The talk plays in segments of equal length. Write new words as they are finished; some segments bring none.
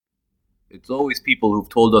It's always people who've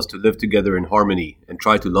told us to live together in harmony and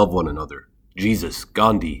try to love one another. Jesus,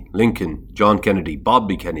 Gandhi, Lincoln, John Kennedy,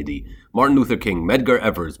 Bobby Kennedy, Martin Luther King, Medgar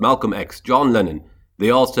Evers, Malcolm X, John Lennon.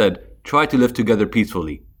 They all said, try to live together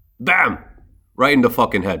peacefully. Bam! Right in the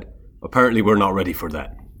fucking head. Apparently we're not ready for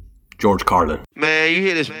that. George Carlin. Man, you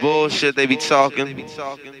hear this bullshit they be talking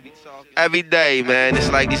every day, man. It's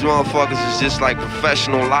like these motherfuckers is just like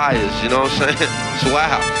professional liars, you know what I'm saying? It's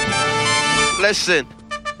wild. Listen.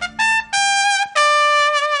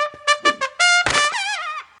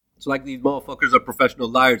 It's like these motherfuckers are professional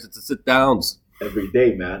liars. It's a sit-downs. Every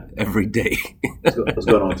day, man. Every day. What's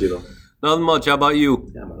going on, Tito? Nothing much. How about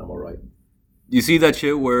you? Yeah, man, I'm alright. You see that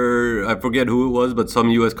shit where, I forget who it was, but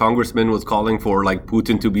some U.S. congressman was calling for, like,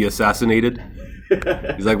 Putin to be assassinated?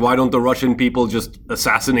 He's like, why don't the Russian people just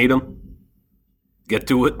assassinate him? Get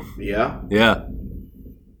to it? Yeah? Yeah.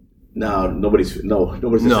 Nobody's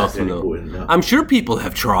assassinating Putin. No. I'm sure people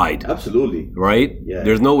have tried. Absolutely. Right? Yeah.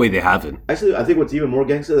 There's no way they haven't. Actually, I think what's even more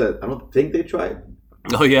gangster that I don't think they tried.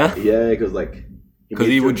 Oh, yeah? Yeah, because, like... Because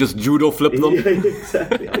he would just judo flip them? Yeah,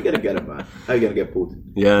 exactly. How you gonna get him, man? How you gonna get Putin?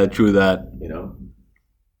 Yeah, true that. You know?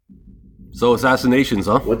 So, assassinations,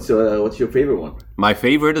 huh? What's your favorite one? My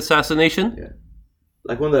favorite assassination? Yeah.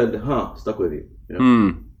 Like one that, stuck with you. You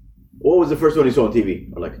know? What was the first one you saw on TV?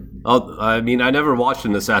 Or like... I mean, I never watched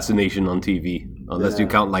an assassination on TV. Unless you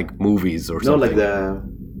count, like, movies or something. No, like the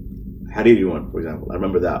Hariri one, for example. I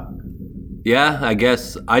remember that. Yeah, I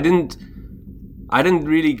guess. I didn't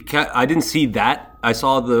see that. I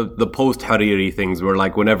saw the post-Hariri things where,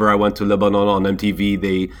 like, whenever I went to Lebanon on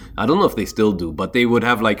MTV, I don't know if they still do, but they would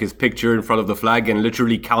have, like, his picture in front of the flag and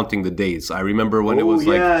literally counting the days. I remember when it was,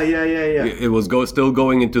 like... Yeah. It was still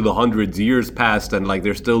going into the hundreds, years past, and, like,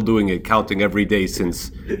 they're still doing it, counting every day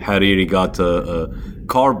since Hariri got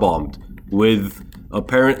car bombed with,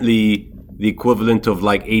 apparently, the equivalent of,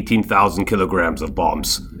 like, 18,000 kilograms of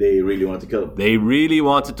bombs. They really wanted to kill him. They really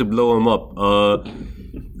wanted to blow him up.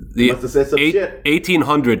 Must have said some shit.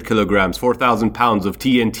 1,800 kilograms, 4,000 pounds of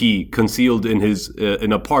TNT concealed in his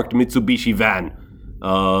in a parked Mitsubishi van.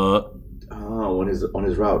 On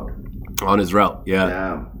his route. On his route, yeah.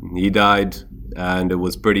 Damn. He died, and it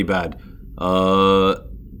was pretty bad. There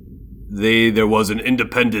was an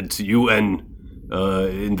independent UN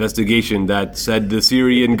investigation that said the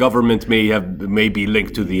Syrian government may be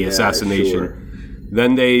linked to the assassination. Sure.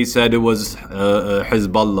 Then they said it was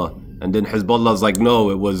Hezbollah. And then Hezbollah's like, no,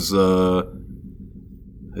 it was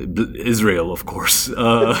Israel, of course.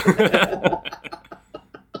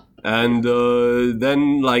 And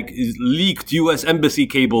then, like, leaked U.S. embassy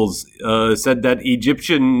cables said that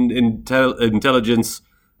Egyptian intelligence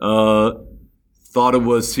thought it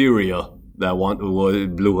was Syria that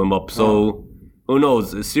blew him up. So, who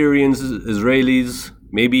knows? Syrians, Israelis,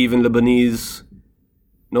 maybe even Lebanese.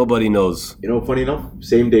 Nobody knows. You know, funny enough,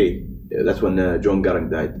 same day, that's when John Garang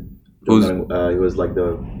died. He was like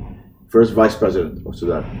the first vice president of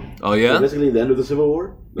Sudan. Oh, yeah? So basically, the end of the civil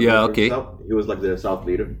war. Yeah, okay. He was like the South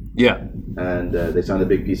leader. Yeah. And they signed a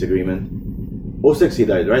big peace agreement. 06 he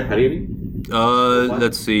died, right, Hariri?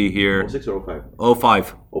 Let's see here. 06 or 05?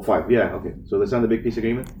 05. 05, yeah, okay. So they signed a big peace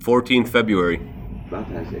agreement? 14th February.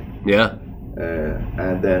 Fantastic. Yeah.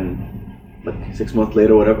 And then, like 6 months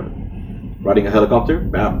later, whatever, riding a helicopter,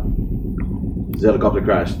 bam. His helicopter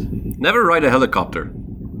crashed. Never ride a helicopter.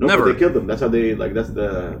 No, Never. But they killed them. That's how they, like, that's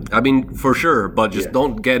the... I mean, for sure, but just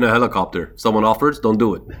don't get in a helicopter. Someone offers, don't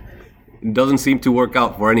do it. It doesn't seem to work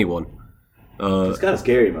out for anyone. It's kind of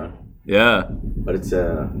scary, man. Yeah. But it's,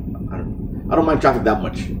 I don't mind traffic that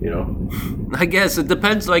much, you know? I guess it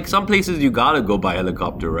depends. Like, some places you gotta go by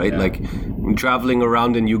helicopter, right? Yeah. Like, when traveling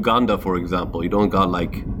around in Uganda, for example, you don't got,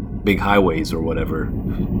 like, big highways or whatever.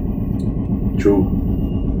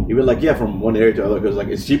 True. Even, like, from one area to another, because, like,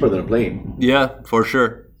 it's cheaper than a plane. Yeah, for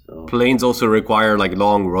sure. So. Planes also require, like,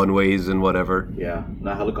 long runways and whatever. Yeah,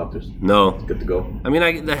 not helicopters. No. It's good to go. I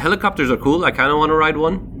mean, the helicopters are cool. I kind of want to ride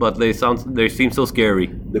one, but they seem so scary.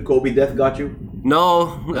 The Kobe death got you?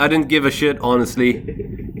 No, I didn't give a shit, honestly.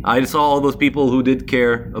 I saw all those people who did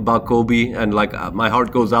care about Kobe, and, like, my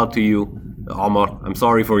heart goes out to you, Omar. I'm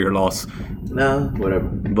sorry for your loss. Nah, whatever.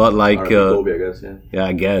 But, like... Kobe, I guess, yeah. Yeah,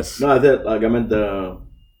 I guess. No, I meant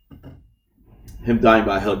him dying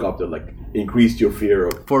by a helicopter, like, increased your fear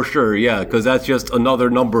of... For sure, yeah, because that's just another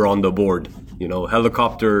number on the board. You know,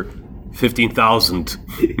 helicopter 15,000.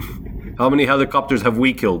 How many helicopters have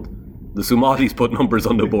we killed? The Somalis put numbers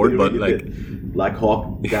on the board, but really like... did. Black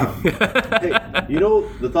Hawk down. Hey, you know,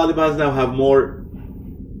 the Taliban now have more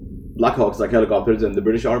Black Hawks, like helicopters, than the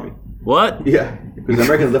British Army. What? Yeah, because the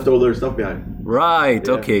Americans left all their stuff behind. Right,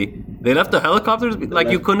 Yeah. okay. They left the helicopters? Like,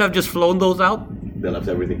 you couldn't have just flown those out? they left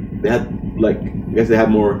everything. They had I guess they had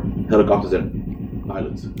more helicopters than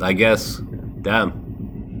pilots. I guess. Damn.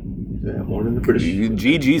 Yeah, more than the British.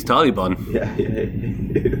 GG's Taliban. Yeah.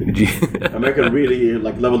 America really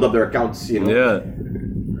leveled up their accounts, Yeah.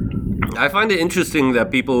 I find it interesting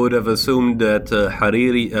that people would have assumed that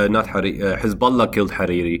Hezbollah killed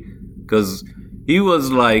Hariri, because he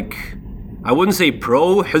was I wouldn't say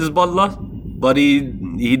pro Hezbollah, but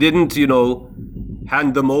he didn't,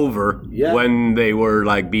 hand them over when they were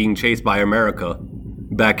being chased by America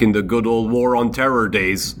back in the good old war on terror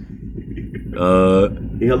days.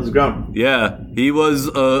 He held his ground. Yeah, he was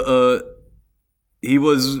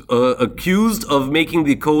accused of making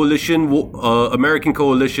the American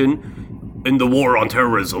coalition in the war on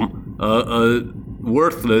terrorism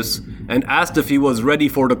worthless, and asked if he was ready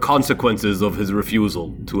for the consequences of his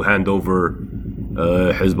refusal to hand over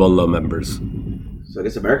Hezbollah members. So I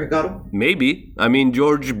guess America got him? Maybe. I mean,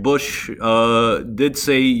 George Bush did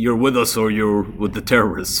say, "You're with us or you're with the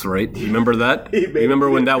terrorists," right? Remember that? Remember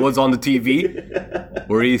when that was on the TV?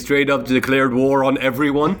 Where he straight up declared war on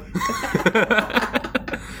everyone?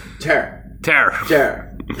 Terror.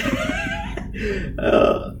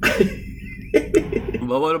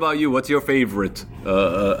 Well, what about you? What's your favorite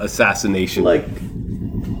assassination?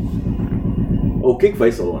 King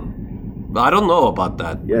Faisal one. I don't know about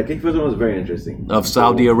that. Yeah, King Faisal was very interesting. Of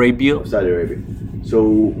Saudi Arabia? Of Saudi Arabia.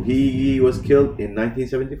 So he was killed in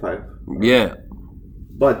 1975. Yeah.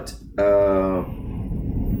 But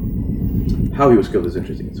how he was killed is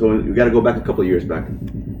interesting. So you got to go back a couple of years back.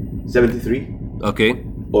 73. Okay.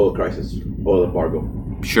 Oil crisis, oil embargo.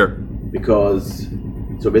 Sure. Because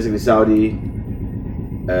basically Saudi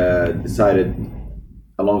decided,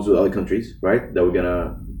 along with other countries, right, that we're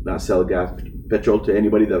gonna not sell petrol to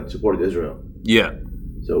anybody that supported Israel. Yeah.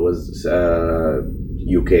 So it was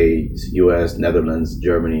UK, US, Netherlands,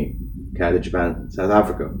 Germany, Canada, Japan, South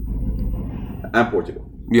Africa, and Portugal.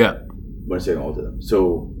 Yeah. We're saying all to them.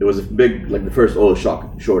 So it was a big, the first oil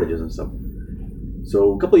shortages and stuff.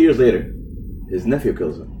 So a couple of years later, his nephew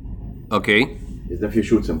kills him. Okay. His nephew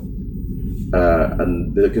shoots him.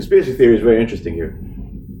 And the conspiracy theory is very interesting here.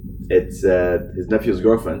 It's his nephew's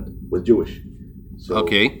girlfriend was Jewish. So,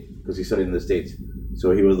 okay. Because he studied in the States.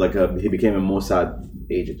 So he was he became a Mossad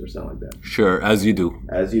agent or something like that. Sure, as you do.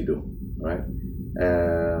 As you do, right?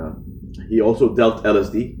 He also dealt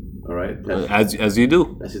LSD, all right? As you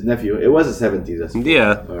do. That's his nephew. It was the 70s.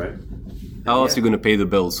 Yeah. All right. How else are you going to pay the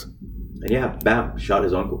bills? And bam, shot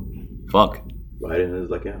his uncle. Fuck. Right in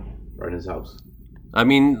his house. I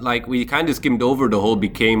mean, we kind of skimmed over the whole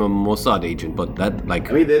became a Mossad agent, but that, I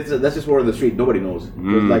mean, that's just word on the street. Nobody knows. It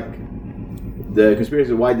was the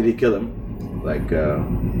conspiracy, why did he kill him?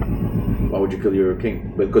 Why would you kill your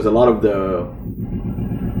king? Because a lot of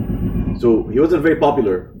so he wasn't very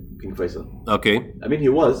popular, King Faisal. Okay. I mean, he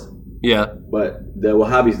was. Yeah. But the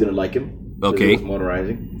Wahhabis didn't like him. Okay. He was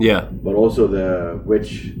modernizing. Yeah. But also the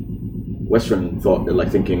rich Western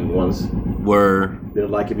thinking ones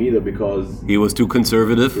didn't like him either because he was too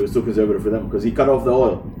conservative. He was too conservative for them because he cut off the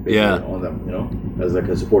oil on them, as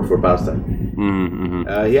a support for Palestine. Mm-hmm.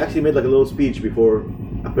 He actually made a little speech before,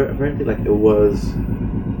 apparently it was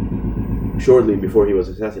shortly before he was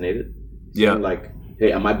assassinated. Saying,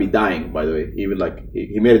 hey, I might be dying, by the way. Even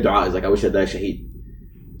he made a dua. He's I wish I died shaheed.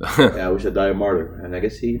 I wish I died a martyr, and I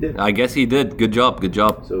guess he did. Good job.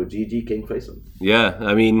 So GG King Faisal. Yeah,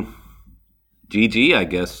 I mean, GG, I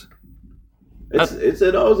guess. It was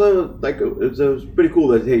pretty cool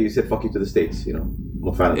that you said fuck you to the States,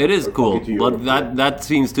 It is cool, but that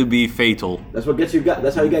seems to be fatal. That's what gets you got.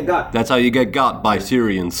 That's how you get got. That's how you get got by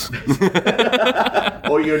Syrians.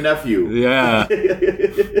 Or your nephew. Yeah.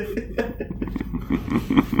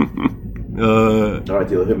 All right,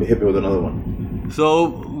 Tilo, hit me with another one.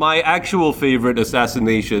 So my actual favorite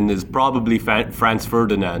assassination is probably Franz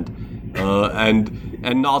Ferdinand.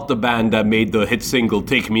 And not the band that made the hit single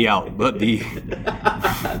 "Take Me Out," but the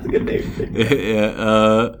that's a good name.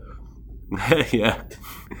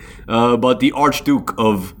 But the Archduke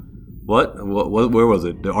of what? Where was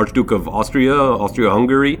it? The Archduke of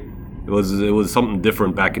Austria-Hungary. It was something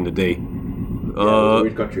different back in the day. It was a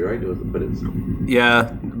weird country, right?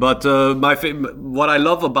 But what I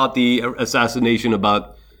love about the assassination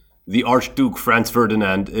about the Archduke Franz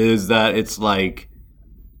Ferdinand is that it's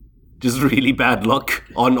just really bad luck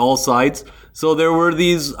on all sides. So there were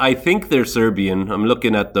these, I think they're Serbian. I'm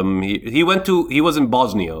looking at them. He was in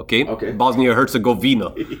Bosnia, okay?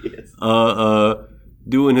 Bosnia-Herzegovina. Yes.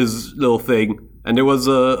 Doing his little thing. And there was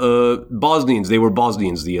Bosnians. They were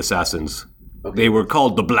Bosnians, the assassins. Okay. They were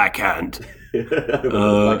called the Black Hand.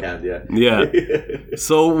 Black Hand, yeah. Yeah.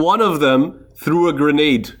 So one of them threw a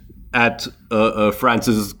grenade at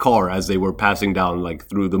Francis's car as they were passing down, like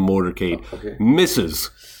through the motorcade. Okay. Misses.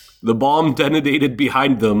 The bomb detonated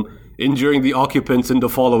behind them, injuring the occupants in the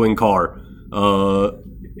following car.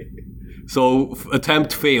 So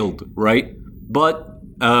attempt failed, right? But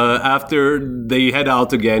after they head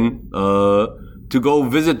out again to go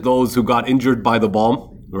visit those who got injured by the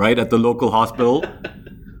bomb, right, at the local hospital,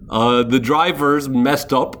 the drivers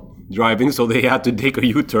messed up driving, so they had to take a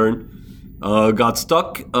U-turn. Got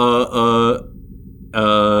stuck in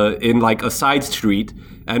like a side street,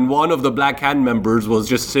 and one of the Black Hand members was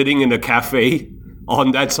just sitting in a cafe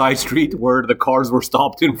on that side street where the cars were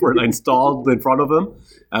stopped in for installed in front of him.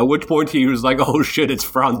 At which point he was like, "Oh shit, it's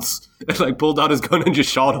Franz!" And like pulled out his gun and just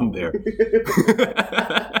shot him there.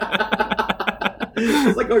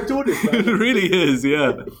 It's like cartoonish, man. It really is,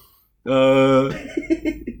 yeah.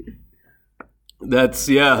 That's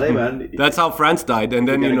Hey, man. That's how France died, and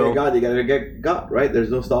then You gotta get got, right? There's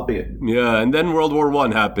no stopping it. yeah, and then World War I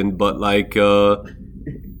happened, but like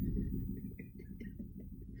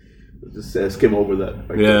Just skim over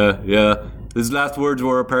that. yeah. His last words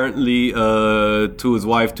were apparently to his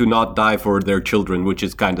wife to not die for their children, which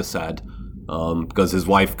is kind of sad, because his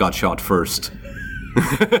wife got shot first.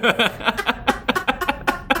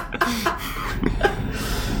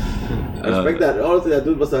 I expect that. Honestly, that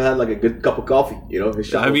dude must have had like a good cup of coffee. You know, his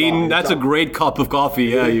shot I was mean, on, that's a great cup of coffee.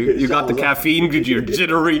 Yeah, you got the caffeine because you're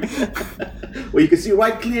jittery. Well, you can see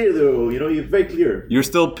right clear though. You know, you're very clear. You're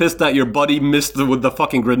still pissed that your buddy missed with the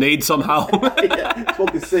fucking grenade somehow. Yeah,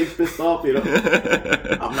 smoking sick, pissed off. You know,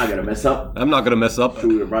 I'm not gonna mess up. I'm not gonna mess up.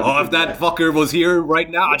 Shoot him right Oh, in if the that back. fucker was here right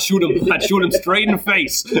now, I'd shoot him. I'd shoot him straight in the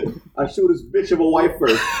face. I shoot his bitch of a wife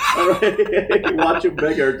first. All right, watch him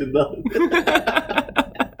beg her to nothing.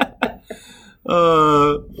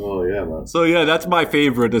 Oh yeah, man. So yeah, that's my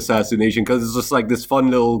favorite assassination because it's just like this fun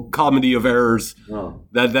little comedy of errors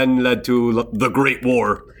that then led to the Great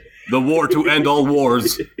War, the war to end all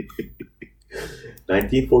wars.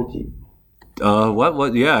 1914.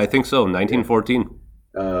 What? Yeah, I think so. 1914.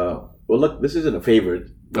 Well, look, this isn't a favorite.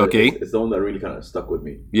 but Okay. It's the one that really kind of stuck with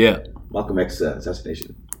me. Yeah, Malcolm X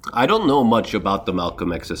assassination. I don't know much about the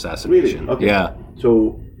Malcolm X assassination. Really? Okay. Yeah,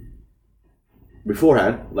 So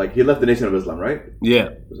beforehand, like he left the Nation of Islam, right? yeah,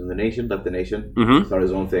 Was in the Nation, left the Nation, Mhm. started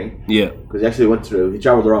his own thing. yeah, Because he actually he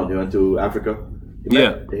traveled around. He went to Africa.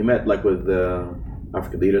 He met like with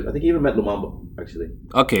African leaders. I think he even met Lumumba, actually.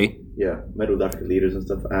 Okay. Yeah, met with African leaders and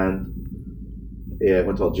stuff. And yeah,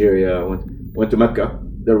 went to Algeria, went to Mecca.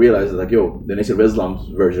 They realized like, yo, the Nation of Islam's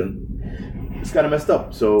version is kind of messed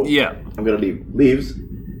up. So Yeah. I'm gonna leave. Leaves,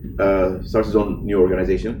 starts his own new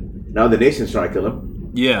organization. Now the nation's trying to kill him.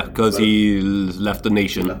 Yeah, because he left the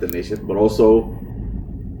nation. Not the nation, but also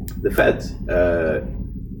the feds.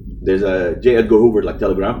 There's a J. Edgar Hoover like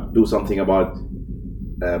telegram. Do something about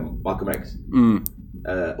Malcolm X.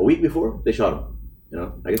 A week before they shot him. You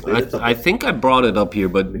know, I guess they did something. I think I brought it up here,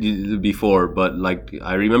 before, but like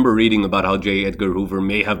I remember reading about how J. Edgar Hoover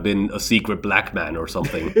may have been a secret black man or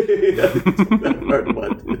something.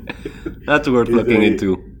 That's worth looking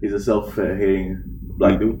into. He's a self-hating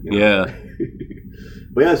black dude. You know? Yeah,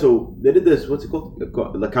 But yeah, so they did this. What's it called? The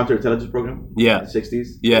counterintelligence program. Yeah. In the 60s.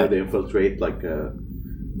 Yeah. Where they infiltrate like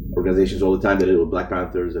organizations all the time. They did it with Black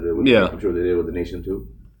Panthers. They did it with, Yeah. I'm sure they did it with the Nation too.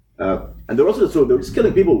 And they're also they were just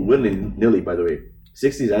killing people willy-nilly. By the way,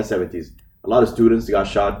 60s and 70s. A lot of students got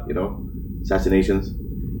shot. You know, assassinations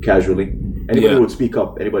casually. Anybody Yeah. who would speak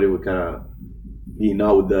up. Anybody would kind of be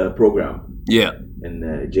now with the program. yeah,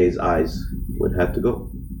 And Jay's eyes would have to go.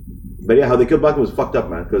 But yeah, how they killed Malcolm was fucked up,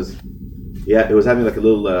 man. Because it was having like a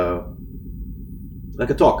little, like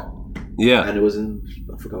a talk, yeah. and it was in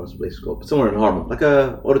I forgot what this place is called, but somewhere in Harlem, like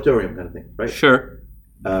a auditorium kind of thing, right? Sure.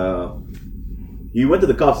 He went to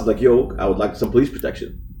the cops. He's like, "Yo, I would like some police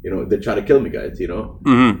protection. You know, they're trying to kill me, guys. You know."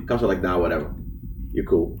 Mm-hmm. Cops are like, "Nah, whatever. You're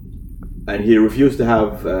cool." And he refused to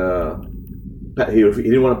have. He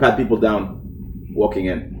didn't want to pat people down walking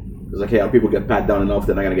in. It was like, hey, our people get pat down enough,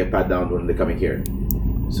 they're not gonna get pat down when they're coming here.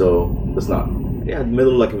 So let's not. Yeah, in the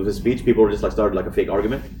middle like of his speech, people were just like started like a fake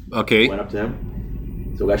argument. Okay. Went up to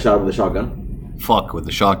him. So the guy shot him with a shotgun. Fuck with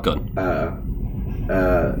the shotgun.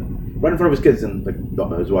 Right in front of his kids and like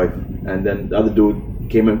his wife. And then the other dude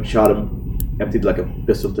came in, shot him, emptied like a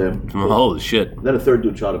pistol to him. Holy shit. Then a third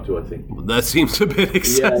dude shot him too, I think. That seems a bit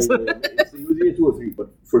excessive. Yeah. He was either 2 or 3, but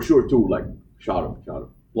for sure 2 like shot him.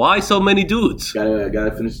 Why so many dudes?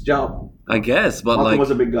 Gotta finish the job. I guess, but Malcolm like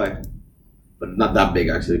was a big guy, but not that big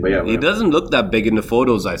actually. But yeah, he doesn't look that big in the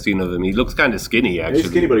photos I've seen of him. He looks kind of skinny, actually. He's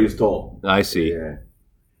skinny, but he's tall. I see. Yeah,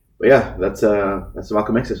 But yeah, that's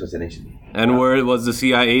Malcolm X assassination. And where was the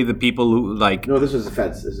CIA? The people who like? No, this was the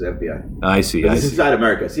feds. This is FBI. I see. This is inside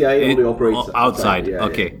America. CIA only operates outside. Yeah,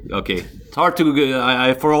 okay. It's hard to.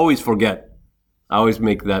 I always forget. I always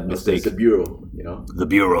make that mistake. It's the bureau, you know. The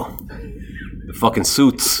bureau. The fucking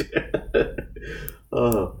suits.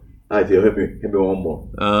 Oh, alright, Theo, hit me one more.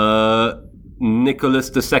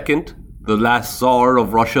 Nicholas II, the last Tsar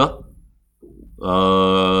of Russia.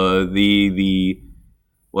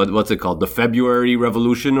 What's it called? The February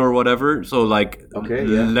Revolution or whatever. So like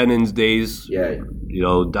Lenin's days. Yeah. You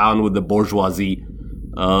know, down with the bourgeoisie.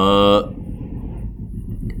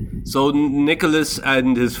 So Nicholas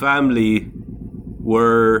and his family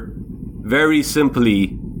were very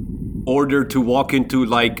simply ordered to walk into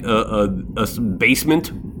like a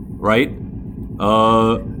basement, right?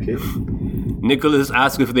 Nicholas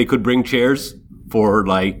asked if they could bring chairs for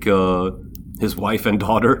like his wife and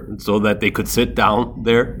daughter so that they could sit down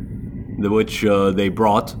there, which they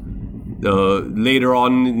brought. Later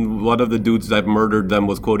on, one of the dudes that murdered them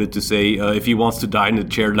was quoted to say, if he wants to die in a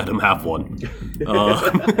chair, let him have one.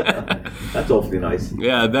 That's awfully nice.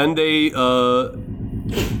 Yeah, then they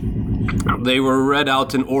were read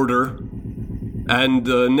out in order, and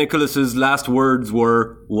Nicholas's last words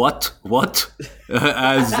were, what?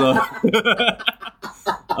 As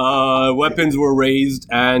weapons were raised,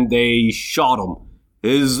 and they shot him.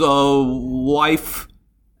 His wife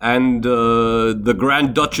and the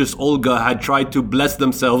Grand Duchess Olga had tried to bless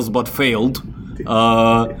themselves but failed.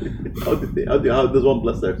 How does one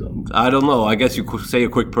bless themselves? I don't know. I guess you could say a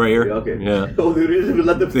quick prayer. Yeah, okay. Yeah. Oh, they didn't even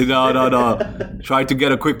let them. No. Tried to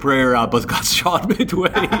get a quick prayer out, but got shot midway.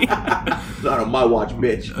 Not on my watch,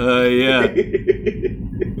 bitch. Yeah.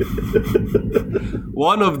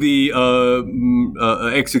 One of the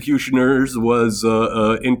executioners was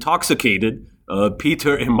intoxicated,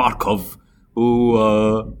 Peter Imarkov, who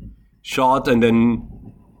shot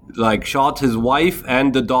his wife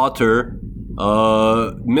and the daughter,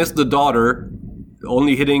 missed the daughter,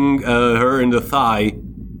 only hitting her in the thigh,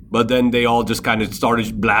 but then they all just kind of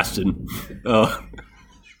started blasting.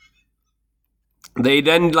 They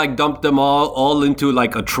then like dumped them all into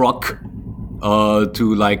like a truck,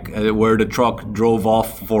 to like where the truck drove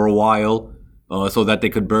off for a while, so that they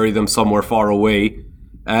could bury them somewhere far away.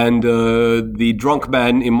 And the drunk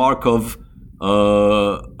man Imarkov,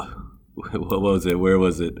 what was it? Where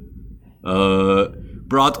was it?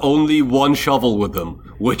 Brought only one shovel with him,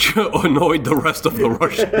 which annoyed the rest of the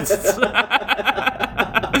Russians.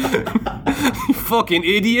 You fucking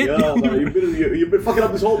idiot! Yeah, man, you've been fucking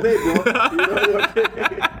up this whole day, bro.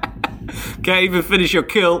 Can't even finish your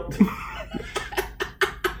kill.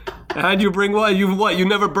 And you bring what? You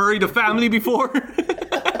never buried a family before?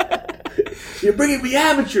 You're bringing me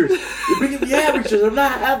amateurs. I'm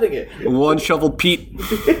not having it. One shovel Pete.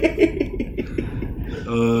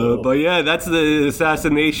 But yeah, that's the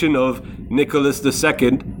assassination of Nicholas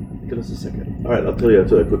II. Nicholas II. All right, I'll tell you a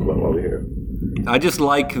quick one while we're here. I just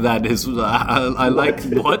like that his. I like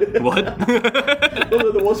what? Those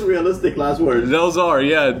are the most realistic last words. Those are,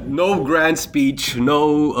 yeah. No grand speech,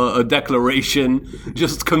 no a declaration,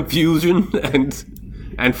 just confusion and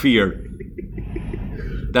fear.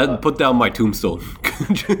 That put down my tombstone.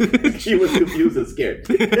 She was confused and scared.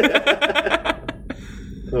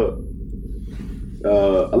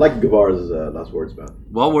 I like Guevara's last words, man.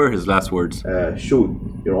 What were his last words? Shoot,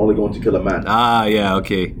 you're only going to kill a man. Ah, yeah,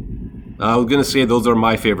 okay. I was gonna say those are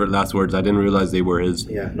my favorite last words. I didn't realize they were his.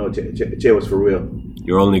 Yeah, no, Che was for real.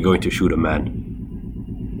 You're only going to shoot a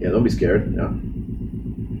man. Yeah, don't be scared. Yeah.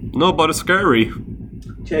 No, but it's scary.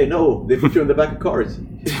 Che, no, they put you in the back of cars.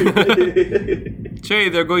 Che,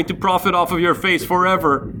 they're going to profit off of your face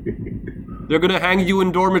forever. They're gonna hang you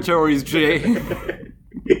in dormitories, Che.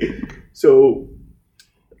 So,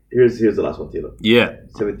 here's the last one, Tilo. Yeah.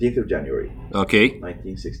 17th of January. Okay.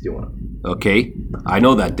 1961. Okay. I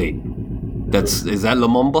know that date. Is that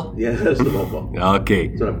Lumumba? Yeah, that's Lumumba.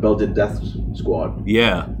 Okay. So a Belgian death squad.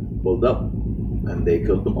 Yeah. Pulled up, and they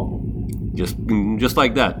killed Lumumba. Just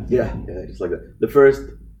like that. Yeah, just like that. The first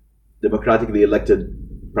democratically elected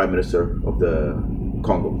prime minister of the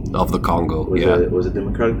Congo. Of the Congo, Was it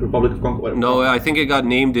Democratic Republic of Congo? No, I think it got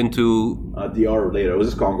named into... DR later. It was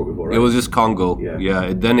just Congo before, right? It was just Congo.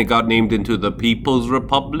 Yeah. Then it got named into the People's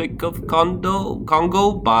Republic of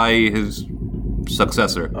Congo by his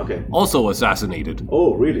successor. Okay. Also assassinated.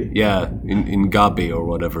 Oh, really? Yeah, in Gabe or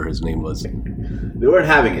whatever his name was. They weren't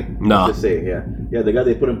having it. No. Just say, yeah. Yeah, the guy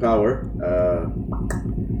they put in power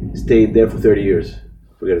stayed there for 30 years.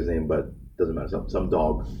 Forget his name, but doesn't matter. Some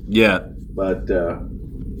dog. Yeah. But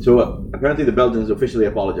so apparently the Belgians officially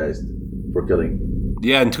apologized for killing.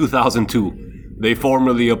 Yeah, in 2002. They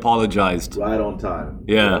formally apologized. Right on time.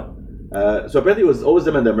 Yeah. So apparently it was always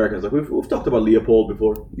them and the Americans. Like we've talked about Leopold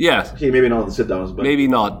before. Yeah. Actually, maybe not on the sit-downs, but Maybe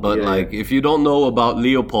not, but Yeah, like if you don't know about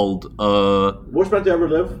Leopold, worst man to ever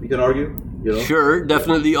live. You can argue. You know? sure,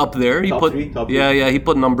 definitely up there. He Top put three. yeah, he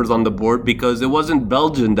put numbers on the board because it wasn't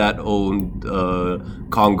Belgium that owned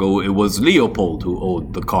Congo. It was Leopold who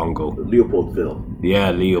owned the Congo. Leopoldville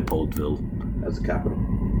Yeah, Leopoldville. as the capital.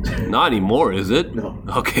 Not anymore, is it? No.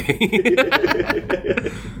 Okay.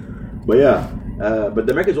 But yeah, but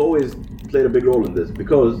the Americans always played a big role in this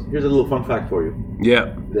because here's a little fun fact for you: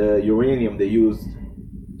 Yeah. the uranium they used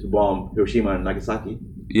to bomb Hiroshima and Nagasaki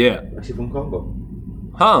Yeah. actually from Congo.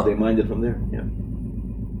 Huh. They mined it from there. Yeah,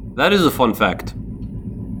 That is a fun fact.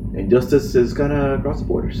 and justice is kind of across the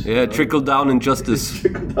borders. Yeah, trickle down injustice.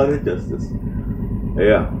 Trickle down injustice.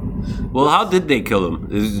 Yeah. Well, how did they kill him?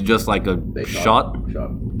 Is it just like a They shot?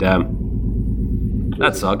 Shot. Damn.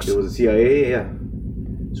 That sucks. It was the CIA, yeah.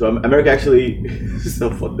 So America actually, so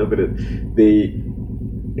fucked up in it. They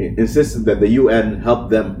insisted that the UN help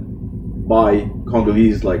them buy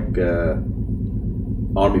Congolese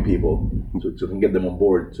army people so can get them on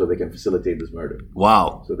board so they can facilitate this murder.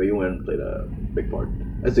 Wow. So the UN played a big part,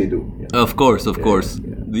 as they do. Yeah. Of course, of course.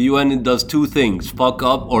 yeah. The UN does two things: fuck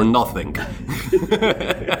up or nothing.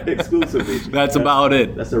 Exclusively. That's about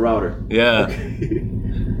it. That's the router. Yeah.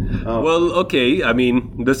 Well, okay. I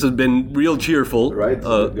mean, this has been real cheerful. Right?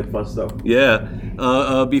 Good fun stuff. Yeah.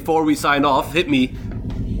 Before we sign off, hit me.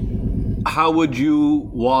 How would you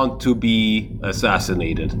want to be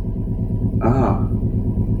assassinated?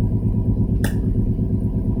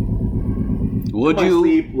 Would In my you?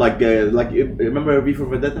 sleep, remember V for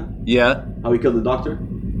Vendetta? Yeah. How he killed the doctor?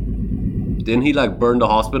 Didn't he like burn the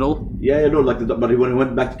hospital? Yeah, no, but when he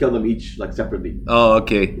went back to kill them each separately, Oh,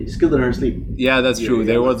 okay. he just killed them in her sleep. Yeah, that's true. yeah.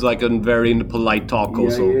 There was like a very polite talk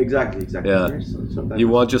also. Yeah, exactly. Yeah. Sometimes You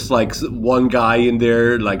want just like one guy in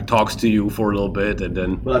there like talks to you for a little bit and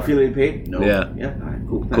then Will I feel any pain? No. Yeah. Yeah. All right,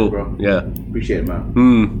 cool. Thanks, cool. bro. Yeah. Appreciate it, man.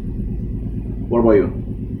 What about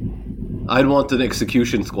you? I'd want an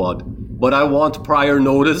execution squad, but I want prior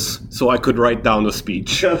notice so I could write down a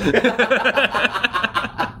speech.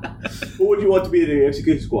 Who would you want to be in the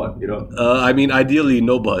execution squad? You know, I mean, ideally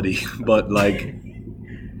nobody, but like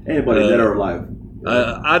anybody dead or alive.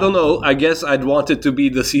 I don't know. I guess I'd want it to be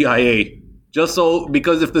the CIA, just so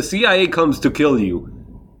because if the CIA comes to kill you,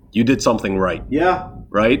 you did something right, Yeah.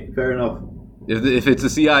 right? Fair enough. If it's the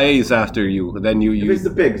CIA's after you, then you If it's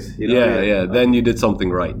the pigs, you know. yeah, then you did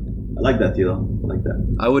something right. I like that, I like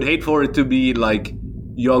that. I would hate for it to be like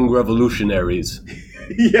young revolutionaries.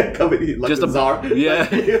 Yeah, coming like Just the a- czar. yeah.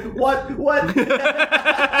 Like, what?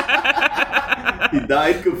 He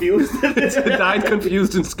died confused. Died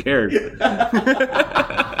confused and scared.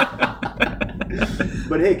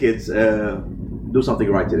 But hey, kids, do something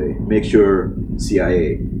right today. Make sure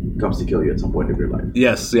CIA comes to kill you at some point of your life.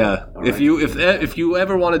 Yes, yeah. All If right. you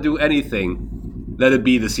ever want to do anything, let it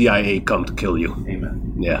be the CIA come to kill you.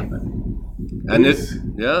 Amen. Yeah. Amen. And it,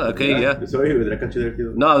 Please. okay, yeah. Sorry, did I cut you there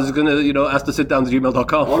too? No, I was gonna, ask to sit down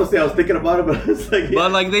gmail.com. Honestly, I was thinking about it, but it's like,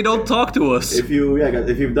 But like they don't talk to us. if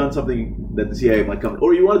you've done something that the CIA might come,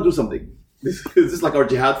 or you want to do something, is this like our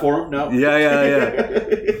jihad forum now? Yeah.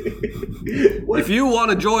 What, If you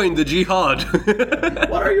want to join the jihad,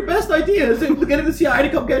 what are your best ideas? Getting the CIA to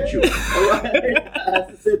come get you. All right.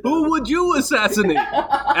 who would you assassinate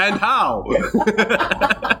and how?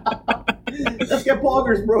 Let's get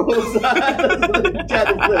poggers, bro. Chat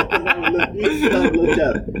is lit.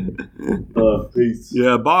 Chat. Peace.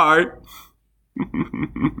 Yeah, bye.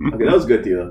 Okay, that was good, Tila.